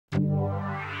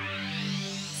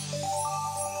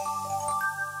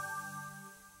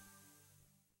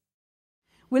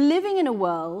We're living in a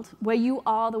world where you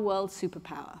are the world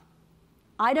superpower.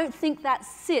 I don't think that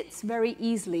sits very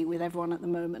easily with everyone at the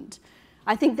moment.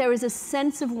 I think there is a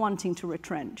sense of wanting to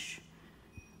retrench.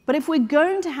 But if we're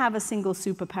going to have a single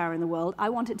superpower in the world, I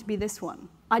want it to be this one.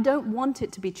 I don't want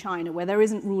it to be China, where there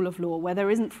isn't rule of law, where there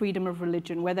isn't freedom of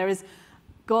religion, where there is,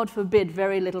 God forbid,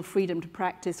 very little freedom to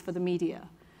practice for the media.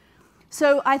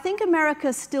 So I think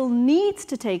America still needs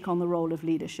to take on the role of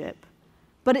leadership,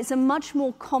 but it's a much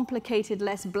more complicated,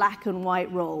 less black and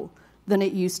white role than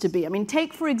it used to be. I mean,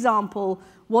 take, for example,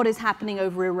 what is happening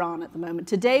over Iran at the moment.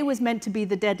 Today was meant to be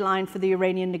the deadline for the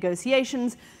Iranian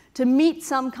negotiations to meet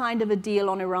some kind of a deal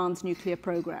on Iran's nuclear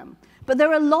program. But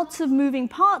there are lots of moving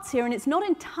parts here, and it's not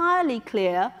entirely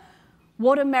clear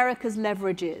what America's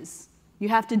leverage is. You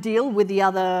have to deal with the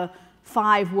other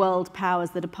 5 world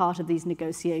powers that are part of these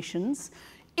negotiations.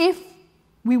 If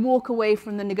we walk away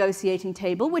from the negotiating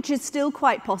table, which is still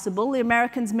quite possible, the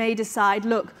Americans may decide,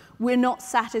 look, we're not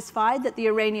satisfied that the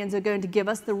Iranians are going to give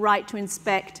us the right to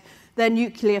inspect their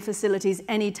nuclear facilities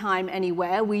anytime,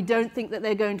 anywhere. We don't think that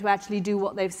they're going to actually do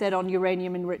what they've said on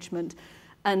uranium enrichment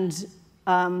and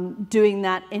doing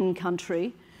that in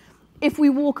country. If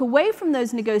we walk away from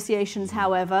those negotiations,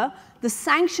 however, the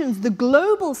sanctions, the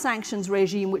global sanctions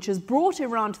regime, which has brought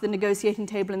Iran to the negotiating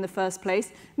table in the first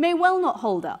place, may well not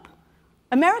hold up.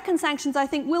 American sanctions, I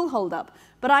think, will hold up,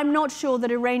 but I'm not sure that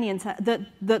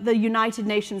that the United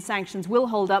Nations sanctions will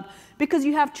hold up, because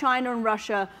you have China and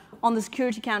Russia on the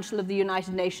Security Council of the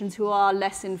United Nations who are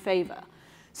less in favor.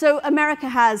 So America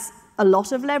has a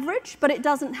lot of leverage, but it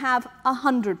doesn't have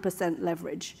 100%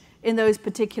 leverage in those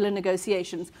particular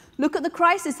negotiations. Look at the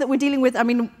crisis that we're dealing with. I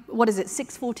mean, what is it,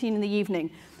 6:14 in the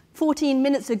evening? 14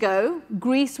 minutes ago,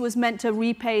 Greece was meant to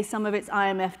repay some of its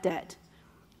IMF debt.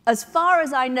 As far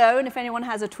as I know, and if anyone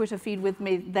has a Twitter feed with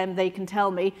me, then they can tell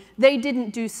me, they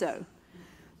didn't do so.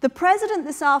 The president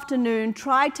this afternoon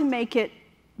tried to make it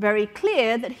very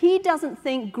clear that he doesn't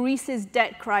think Greece's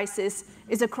debt crisis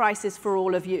is a crisis for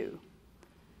all of you.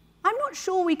 I'm not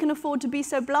sure we can afford to be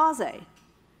so blasé.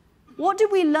 What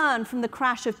did we learn from the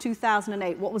crash of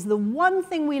 2008? What was the one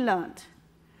thing we learned?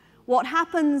 What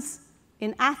happens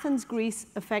in Athens, Greece,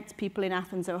 affects people in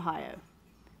Athens, Ohio.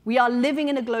 We are living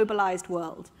in a globalized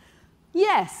world.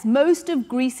 Yes, most of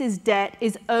Greece's debt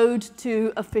is owed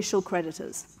to official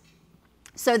creditors.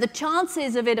 So the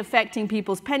chances of it affecting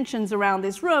people's pensions around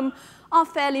this room are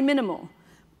fairly minimal.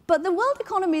 But the world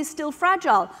economy is still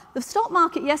fragile. The stock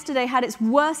market yesterday had its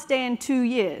worst day in 2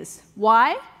 years.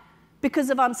 Why? Because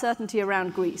of uncertainty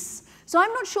around Greece. So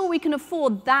I'm not sure we can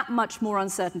afford that much more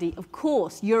uncertainty. Of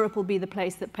course, Europe will be the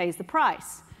place that pays the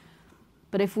price.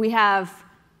 But if we have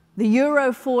the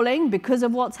euro falling because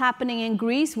of what's happening in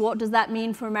Greece, what does that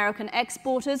mean for American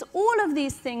exporters? All of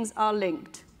these things are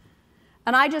linked.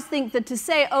 And I just think that to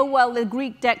say, oh, well, the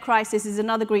Greek debt crisis is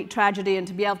another Greek tragedy, and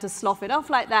to be able to slough it off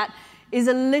like that is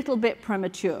a little bit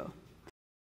premature.